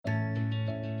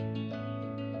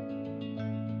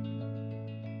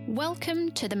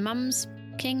Welcome to the Mums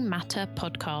King Matter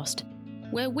podcast,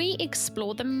 where we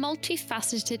explore the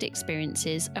multifaceted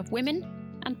experiences of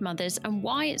women and mothers and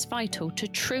why it's vital to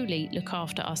truly look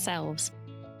after ourselves.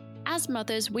 As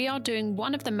mothers, we are doing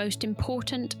one of the most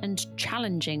important and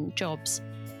challenging jobs,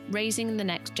 raising the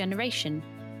next generation.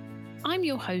 I'm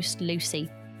your host, Lucy.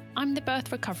 I'm the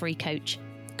birth recovery coach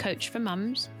for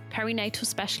mums, perinatal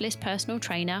specialist personal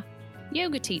trainer,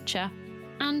 yoga teacher,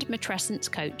 and matrescence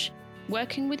coach,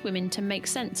 working with women to make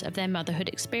sense of their motherhood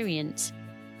experience.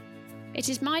 It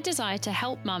is my desire to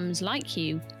help mums like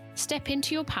you step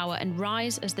into your power and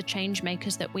rise as the change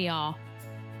makers that we are.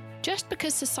 Just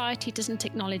because society doesn't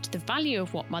acknowledge the value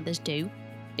of what mothers do,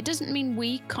 it doesn't mean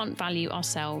we can't value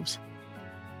ourselves.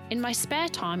 In my spare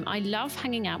time, I love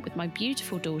hanging out with my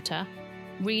beautiful daughter,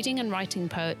 reading and writing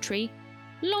poetry,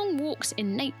 long walks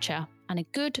in nature, and a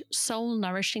good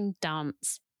soul-nourishing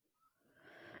dance.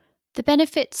 The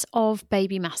benefits of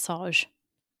baby massage.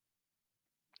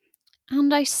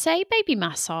 And I say baby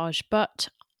massage, but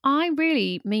I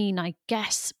really mean, I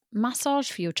guess, massage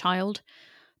for your child,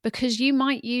 because you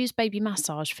might use baby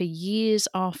massage for years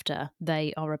after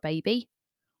they are a baby.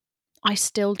 I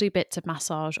still do bits of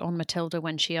massage on Matilda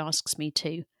when she asks me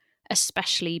to,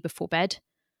 especially before bed,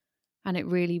 and it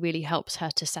really, really helps her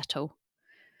to settle.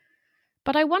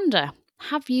 But I wonder,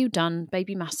 have you done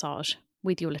baby massage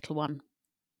with your little one?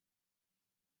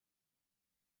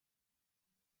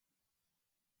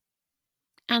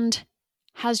 And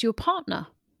has your partner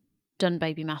done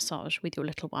baby massage with your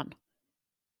little one?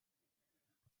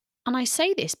 And I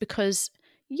say this because,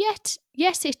 yes,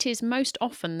 it is most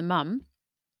often the mum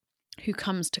who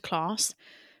comes to class,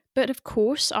 but of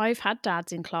course I've had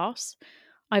dads in class.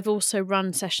 I've also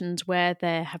run sessions where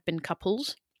there have been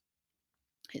couples.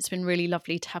 It's been really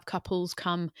lovely to have couples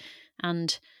come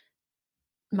and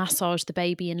massage the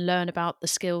baby and learn about the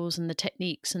skills and the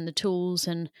techniques and the tools,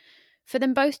 and for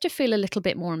them both to feel a little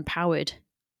bit more empowered.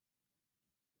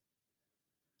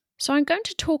 So I'm going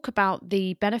to talk about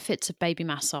the benefits of baby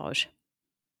massage.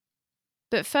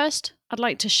 But first, I'd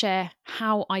like to share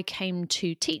how I came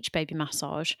to teach baby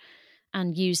massage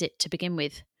and use it to begin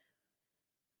with.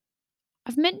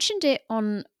 I've mentioned it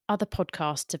on other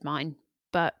podcasts of mine,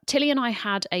 but Tilly and I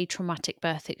had a traumatic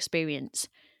birth experience,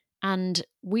 and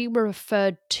we were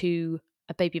referred to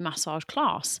a baby massage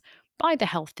class by the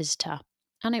health visitor.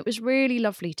 And it was really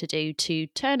lovely to do, to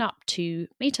turn up to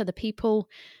meet other people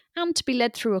and to be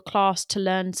led through a class to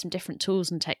learn some different tools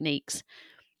and techniques.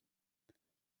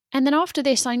 And then after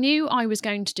this, I knew I was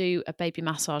going to do a baby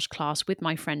massage class with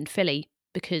my friend Philly,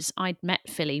 because I'd met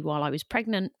Philly while I was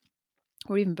pregnant,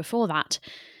 or even before that.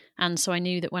 And so I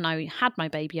knew that when I had my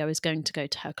baby, I was going to go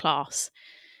to her class.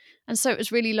 And so it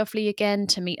was really lovely again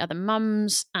to meet other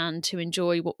mums and to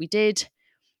enjoy what we did.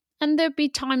 And there'd be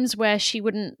times where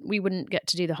we wouldn't get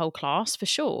to do the whole class for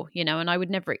sure, and I would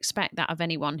never expect that of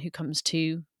anyone who comes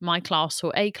to my class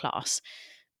or a class.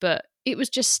 But it was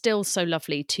just still so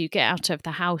lovely to get out of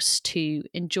the house, to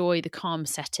enjoy the calm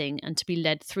setting and to be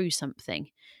led through something.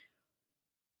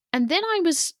 And then I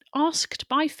was asked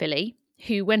by Philly,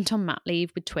 who went on mat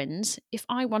leave with twins, if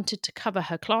I wanted to cover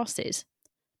her classes,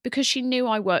 because she knew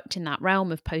I worked in that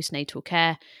realm of postnatal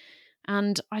care.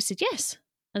 And I said yes.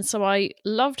 And so I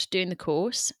loved doing the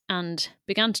course and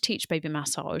began to teach baby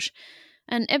massage.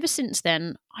 And ever since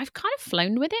then, I've kind of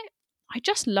flown with it. I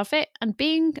just love it. And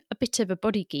being a bit of a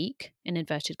body geek, in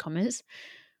inverted commas,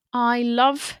 I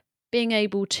love being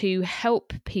able to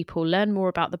help people learn more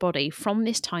about the body from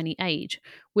this tiny age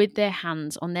with their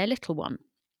hands on their little one.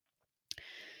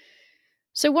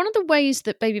 So one of the ways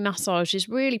that baby massage is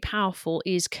really powerful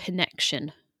is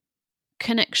connection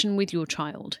with your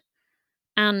child.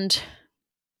 And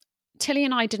Tilly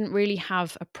and I didn't really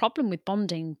have a problem with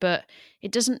bonding, but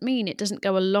it doesn't mean it doesn't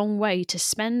go a long way to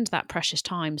spend that precious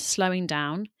time slowing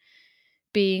down,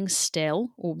 being still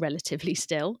or relatively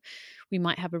still. We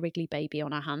might have a wriggly baby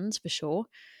on our hands for sure.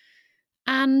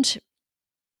 And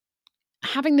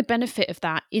having the benefit of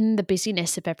that in the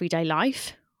busyness of everyday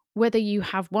life, whether you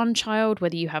have one child,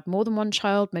 whether you have more than one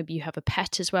child, maybe you have a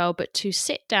pet as well, but to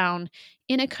sit down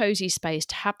in a cozy space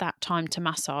to have that time to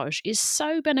massage is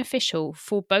so beneficial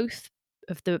for both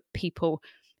of the people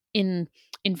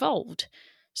involved.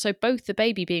 So both the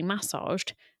baby being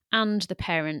massaged and the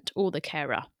parent or the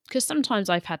carer. Because sometimes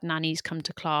I've had nannies come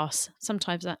to class.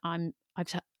 Sometimes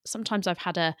I've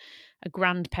had a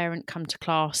grandparent come to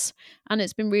class, and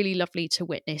it's been really lovely to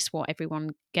witness what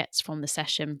everyone gets from the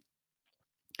session.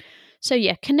 So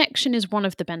yeah, connection is one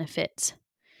of the benefits.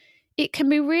 It can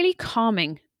be really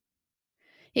calming.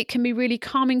 It can be really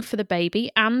calming for the baby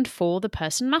and for the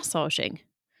person massaging.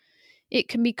 It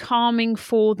can be calming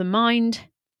for the mind.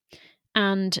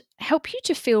 and help you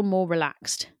to feel more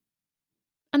relaxed.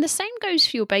 And the same goes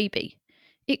for your baby.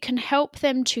 It can help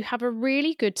them to have a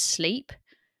really good sleep.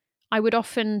 I would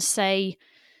often say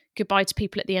goodbye to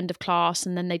people at the end of class,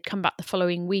 and then they'd come back the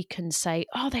following week and say,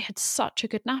 oh, they had such a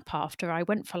good nap after. I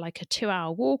went for like a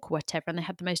 2-hour walk or whatever, and they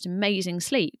had the most amazing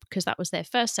sleep because that was their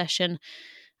first session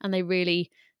and they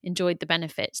really enjoyed the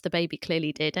benefits. The baby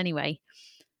clearly did anyway.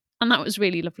 And that was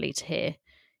really lovely to hear.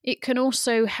 It can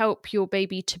also help your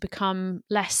baby to become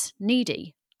less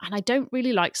needy. And I don't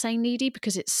really like saying needy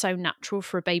because it's so natural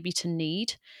for a baby to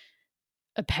need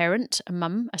a parent, a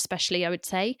mum, especially, I would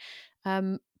say.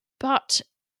 But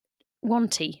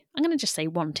wanty, I'm going to just say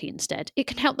wanty instead. It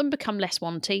can help them become less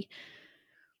wanty,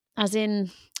 as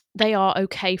in they are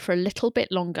okay for a little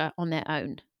bit longer on their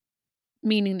own,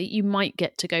 meaning that you might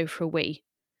get to go for a wee.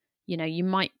 You know, you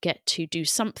might get to do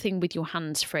something with your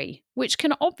hands free, which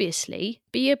can obviously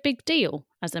be a big deal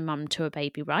as a mum to a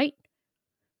baby, right?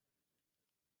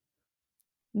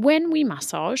 When we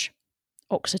massage,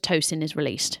 oxytocin is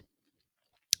released.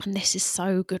 And this is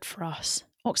so good for us.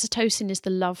 Oxytocin is the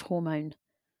love hormone.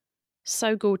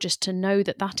 So gorgeous to know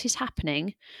that that is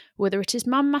happening, whether it is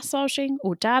mum massaging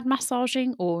or dad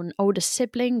massaging or an older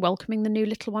sibling welcoming the new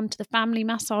little one to the family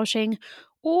massaging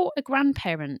or a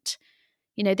grandparent.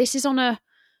 You know, this is on a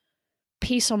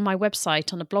piece on my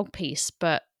website, on a blog piece,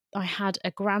 but I had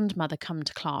a grandmother come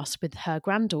to class with her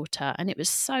granddaughter, and it was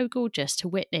so gorgeous to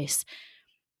witness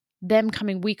them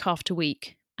coming week after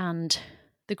week. And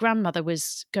the grandmother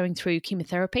was going through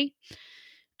chemotherapy,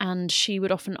 and she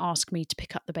would often ask me to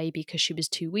pick up the baby because she was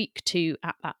too weak to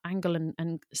at that angle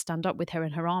and stand up with her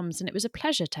in her arms. And it was a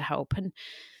pleasure to help. And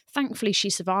thankfully she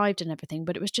survived and everything,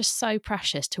 but it was just so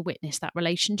precious to witness that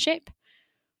relationship.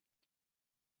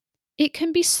 It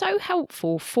can be so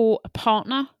helpful for a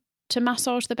partner to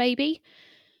massage the baby.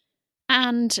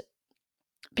 And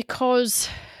because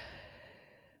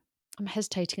I'm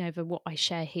hesitating over what I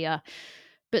share here,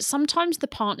 but sometimes the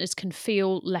partners can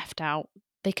feel left out.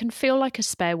 They can feel like a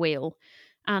spare wheel.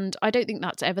 And I don't think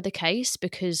that's ever the case,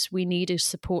 because we need a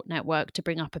support network to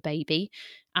bring up a baby,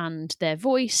 and their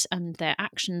voice and their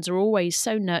actions are always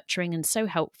so nurturing and so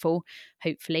helpful,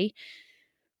 hopefully.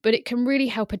 But it can really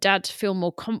help a dad to feel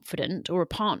more confident, or a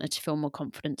partner to feel more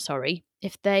confident,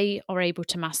 if they are able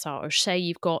to massage. Say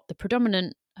you've got the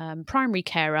predominant primary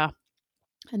carer,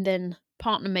 and then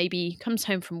partner maybe comes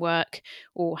home from work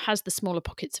or has the smaller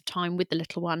pockets of time with the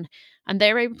little one, and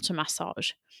they're able to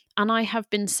massage. And I have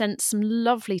been sent some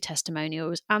lovely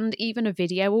testimonials and even a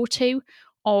video or two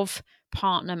of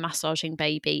partner massaging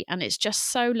baby. And it's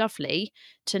just so lovely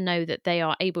to know that they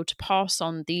are able to pass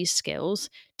on these skills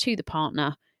to the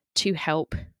partner to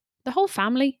help the whole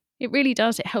family. It really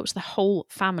does. It helps the whole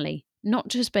family, not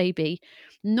just baby,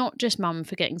 not just mum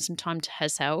for getting some time to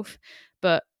herself,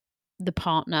 but the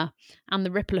partner, and the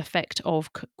ripple effect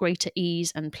of greater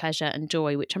ease and pleasure and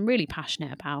joy, which I'm really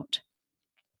passionate about.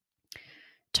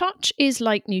 Touch is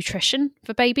like nutrition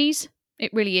for babies.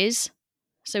 It really is.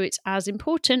 So it's as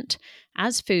important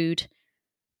as food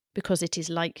because it is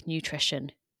like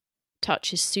nutrition.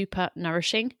 Touch is super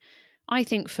nourishing, I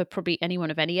think, for probably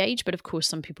anyone of any age, but of course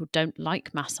some people don't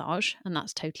like massage, and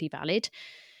that's totally valid.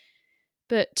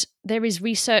 But there is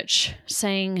research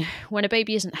saying when a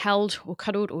baby isn't held or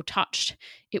cuddled or touched,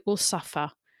 it will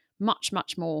suffer much,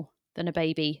 much more than a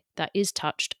baby that is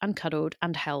touched and cuddled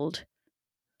and held.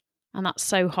 And that's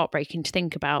so heartbreaking to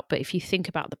think about. But if you think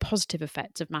about the positive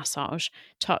effects of massage,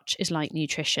 touch is like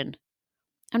nutrition.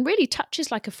 And really, touch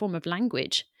is like a form of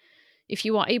language. If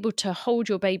you are able to hold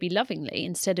your baby lovingly,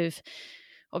 instead of,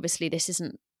 obviously this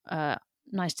isn't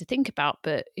nice to think about,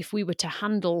 but if we were to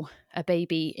handle a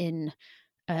baby in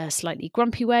a slightly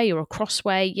grumpy way or a cross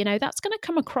way, that's going to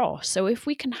come across. So if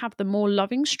we can have the more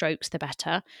loving strokes, the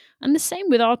better. And the same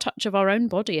with our touch of our own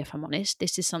body, if I'm honest.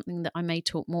 This is something that I may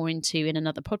talk more into in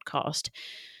another podcast.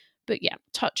 But yeah,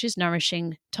 touch is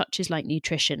nourishing. Touch is like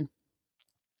nutrition.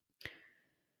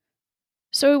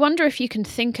 So I wonder if you can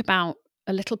think about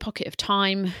a little pocket of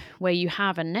time where you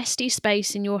have a nesty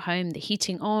space in your home, the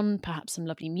heating on, perhaps some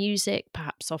lovely music,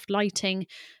 perhaps soft lighting,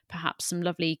 perhaps some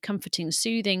lovely comforting,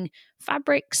 soothing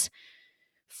fabrics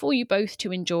for you both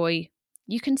to enjoy.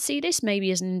 You can see this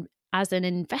maybe as an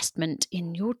investment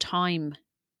in your time.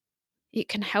 It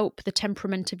can help the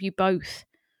temperament of you both.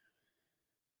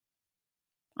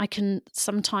 I can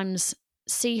sometimes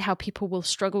see how people will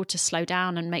struggle to slow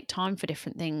down and make time for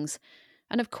different things.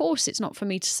 And of course, it's not for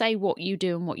me to say what you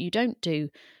do and what you don't do.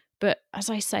 But as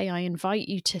I say, I invite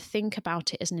you to think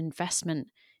about it as an investment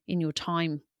in your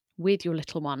time with your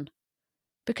little one,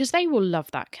 because they will love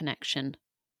that connection.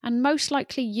 And most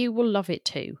likely you will love it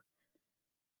too.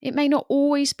 It may not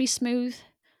always be smooth.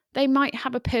 They might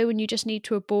have a poo and you just need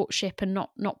to abort ship and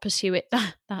not pursue it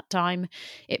that time.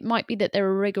 It might be that they're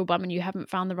a wriggle bum and you haven't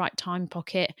found the right time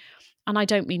pocket. And I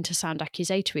don't mean to sound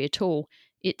accusatory at all.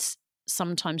 It's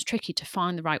sometimes tricky to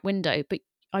find the right window, but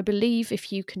I believe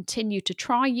if you continue to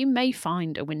try, you may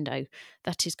find a window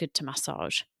that is good to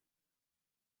massage.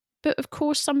 But of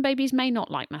course, some babies may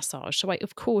not like massage, so I,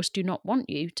 of course, do not want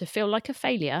you to feel like a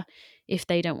failure if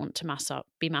they don't want to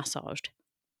be massaged.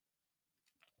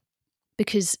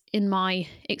 Because in my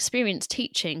experience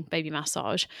teaching baby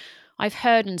massage, I've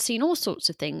heard and seen all sorts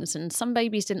of things, and some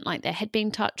babies didn't like their head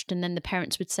being touched, and then the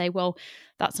parents would say, well,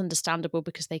 that's understandable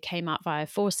because they came out via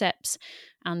forceps,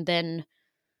 and then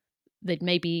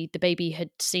maybe the baby had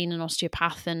seen an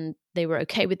osteopath and they were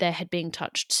okay with their head being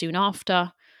touched soon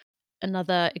after.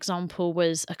 Another example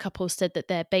was a couple said that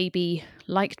their baby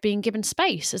liked being given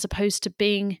space as opposed to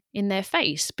being in their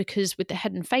face, because with the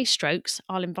head and face strokes,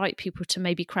 I'll invite people to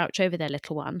maybe crouch over their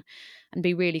little one and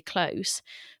be really close.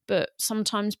 But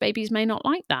sometimes babies may not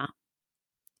like that.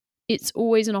 It's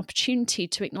always an opportunity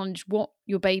to acknowledge what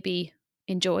your baby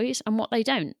enjoys and what they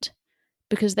don't,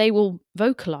 because they will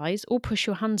vocalize or push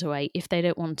your hands away if they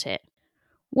don't want it.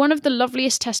 One of the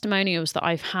loveliest testimonials that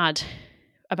I've had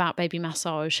about baby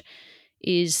massage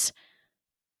is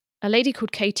a lady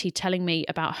called Katie telling me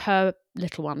about her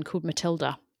little one called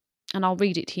Matilda, and I'll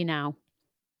read it to you now.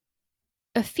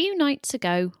 A few nights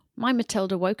ago, my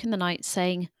Matilda woke in the night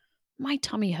saying, "My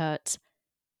tummy hurts."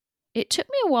 It took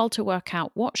me a while to work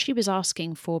out what she was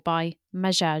asking for by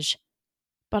massage,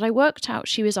 but I worked out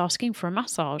she was asking for a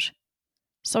massage.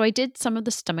 So I did some of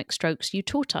the stomach strokes you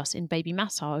taught us in baby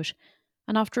massage,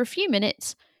 and after a few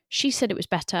minutes, she said it was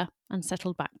better and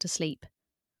settled back to sleep.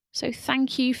 So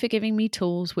thank you for giving me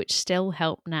tools which still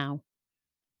help now.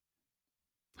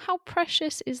 How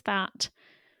precious is that?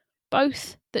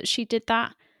 Both that she did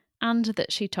that and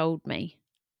that she told me.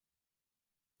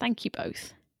 Thank you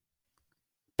both.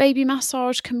 Baby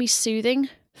massage can be soothing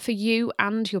for you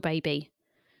and your baby.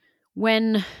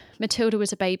 When Matilda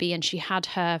was a baby and she had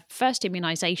her first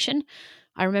immunisation,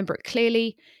 I remember it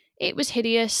clearly. It was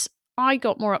hideous. I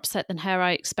got more upset than her,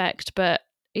 I expect, but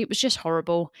it was just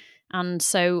horrible. And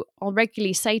so I'll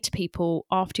regularly say to people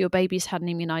after your baby's had an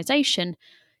immunisation,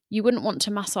 you wouldn't want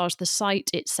to massage the site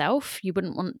itself. You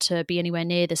wouldn't want to be anywhere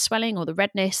near the swelling or the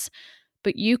redness,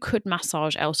 but you could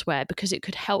massage elsewhere because it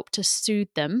could help to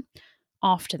soothe them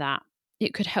after that.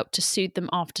 It could help to soothe them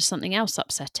after something else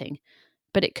upsetting,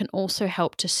 but it can also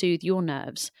help to soothe your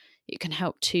nerves. It can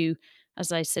help to,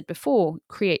 as I said before,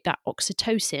 create that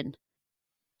oxytocin.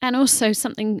 And also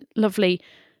something lovely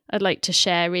I'd like to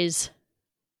share is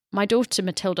my daughter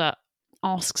Matilda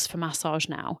asks for massage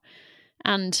now.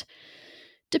 And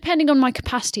depending on my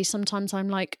capacity, sometimes I'm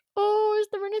like, oh, is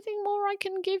there anything more I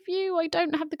can give you? I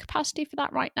don't have the capacity for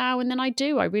that right now. And then I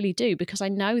really do, because I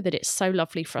know that it's so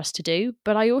lovely for us to do.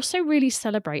 But I also really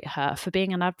celebrate her for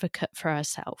being an advocate for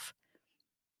herself,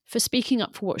 for speaking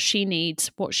up for what she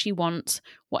needs, what she wants,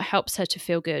 what helps her to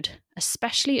feel good,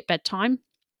 especially at bedtime.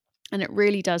 And it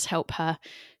really does help her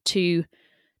to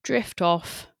drift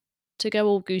off, to go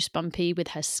all goosebumpy with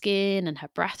her skin, and her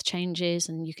breath changes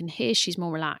and you can hear she's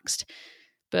more relaxed.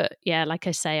 But yeah, like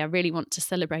I say, I really want to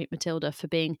celebrate Matilda for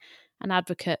being an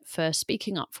advocate, for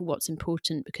speaking up for what's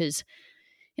important, because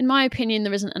in my opinion,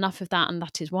 there isn't enough of that, and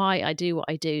that is why I do what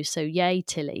I do. So yay,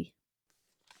 Tilly.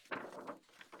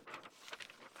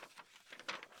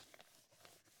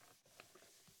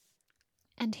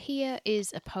 And here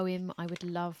is a poem I would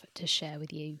love to share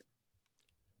with you.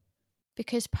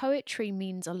 Because poetry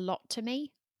means a lot to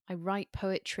me. I write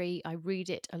poetry, I read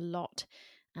it a lot,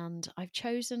 and I've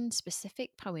chosen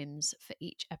specific poems for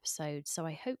each episode, so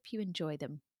I hope you enjoy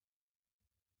them.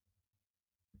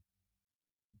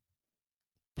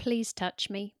 Please Touch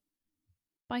Me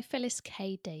by Phyllis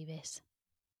K. Davis.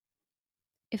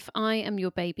 If I am your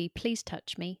baby, please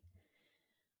touch me.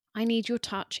 I need your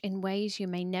touch in ways you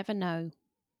may never know.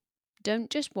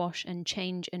 Don't just wash and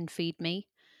change and feed me,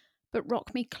 but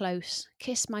rock me close,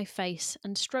 kiss my face,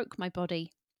 and stroke my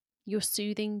body. Your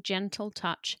soothing, gentle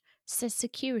touch says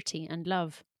security and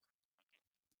love.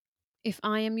 If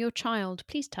I am your child,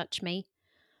 please touch me,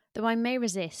 though I may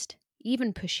resist,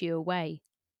 even push you away.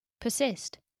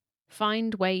 Persist.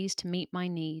 Find ways to meet my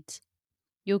needs.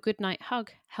 Your goodnight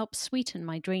hug helps sweeten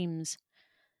my dreams.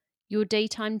 Your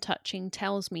daytime touching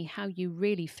tells me how you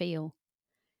really feel.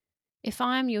 If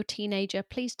I am your teenager,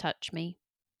 please touch me.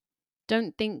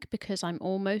 Don't think because I'm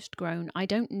almost grown, I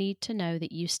don't need to know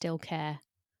that you still care.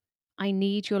 I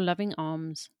need your loving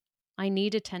arms. I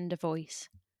need a tender voice.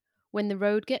 When the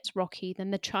road gets rocky, then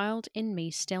the child in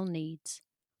me still needs.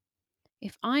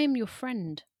 If I am your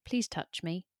friend, please touch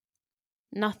me.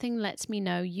 Nothing lets me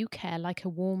know you care like a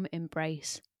warm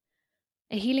embrace.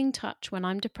 A healing touch when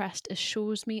I'm depressed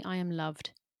assures me I am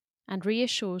loved and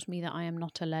reassures me that I am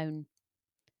not alone.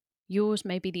 Yours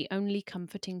may be the only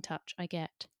comforting touch I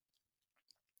get.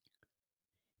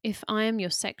 If I am your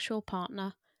sexual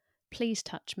partner, please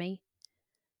touch me.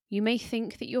 You may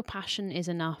think that your passion is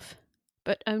enough,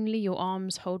 but only your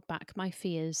arms hold back my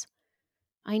fears.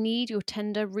 I need your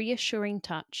tender, reassuring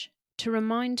touch to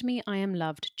remind me I am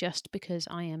loved just because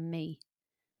I am me.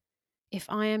 If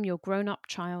I am your grown-up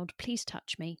child, please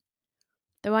touch me.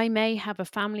 Though I may have a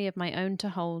family of my own to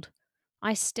hold,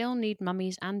 I still need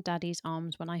mummy's and daddy's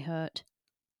arms when I hurt.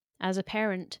 As a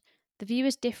parent, the view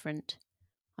is different.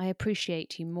 I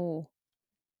appreciate you more.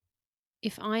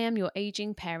 If I am your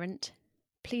aging parent,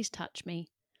 please touch me,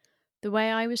 the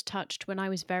way I was touched when I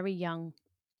was very young.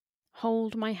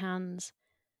 Hold my hands,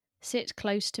 sit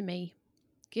close to me,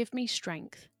 give me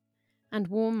strength, and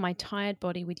warm my tired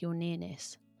body with your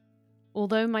nearness.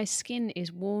 Although my skin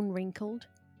is worn wrinkled,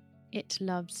 it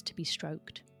loves to be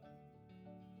stroked.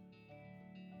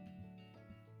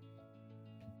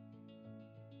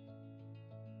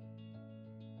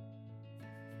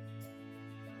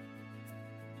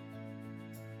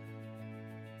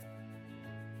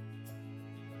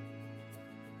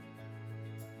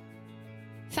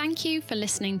 Thank you for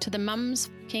listening to the Mums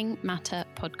Fucking Matter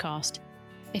podcast.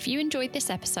 If you enjoyed this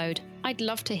episode, I'd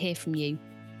love to hear from you.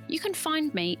 You can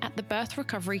find me at the Birth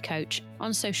Recovery Coach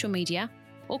on social media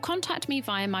or contact me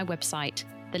via my website.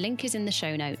 The link is in the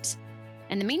show notes.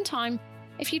 In the meantime,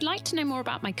 if you'd like to know more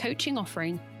about my coaching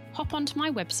offering, hop onto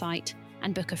my website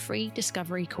and book a free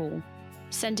discovery call.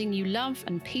 Sending you love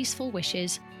and peaceful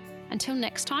wishes. Until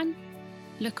next time,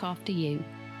 look after you.